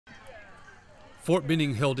Fort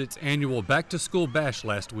Benning held its annual Back to School Bash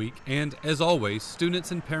last week, and as always, students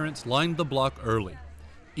and parents lined the block early.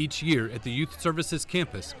 Each year at the Youth Services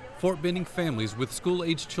campus, Fort Benning families with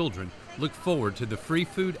school-aged children look forward to the free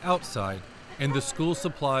food outside and the school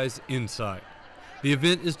supplies inside. The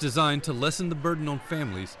event is designed to lessen the burden on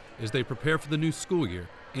families as they prepare for the new school year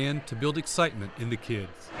and to build excitement in the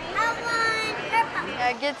kids.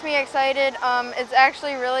 It gets me excited. It's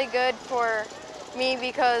actually really good for me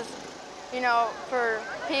because, for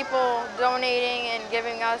people donating and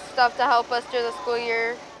giving us stuff to help us through the school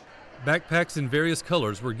year. Backpacks in various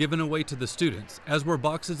colors were given away to the students, as were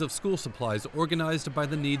boxes of school supplies organized by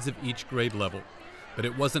the needs of each grade level. But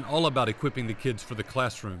it wasn't all about equipping the kids for the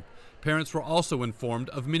classroom. Parents were also informed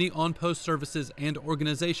of many on-post services and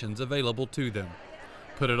organizations available to them.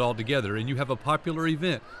 Put it all together and you have a popular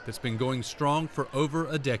event that's been going strong for over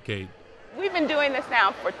a decade. We've been doing this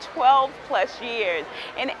now for 12 plus years,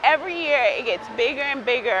 and every year it gets bigger and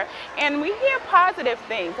bigger, and we hear positive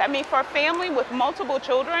things. I mean, for a family with multiple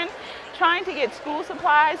children, trying to get school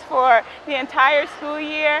supplies for the entire school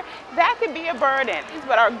year, that could be a burden.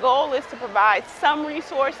 But our goal is to provide some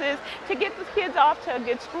resources to get the kids off to a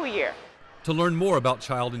good school year. To learn more about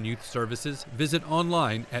Child and Youth Services, visit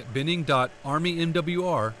online at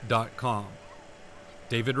benning.armymwr.com.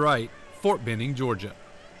 David Wright, Fort Benning, Georgia.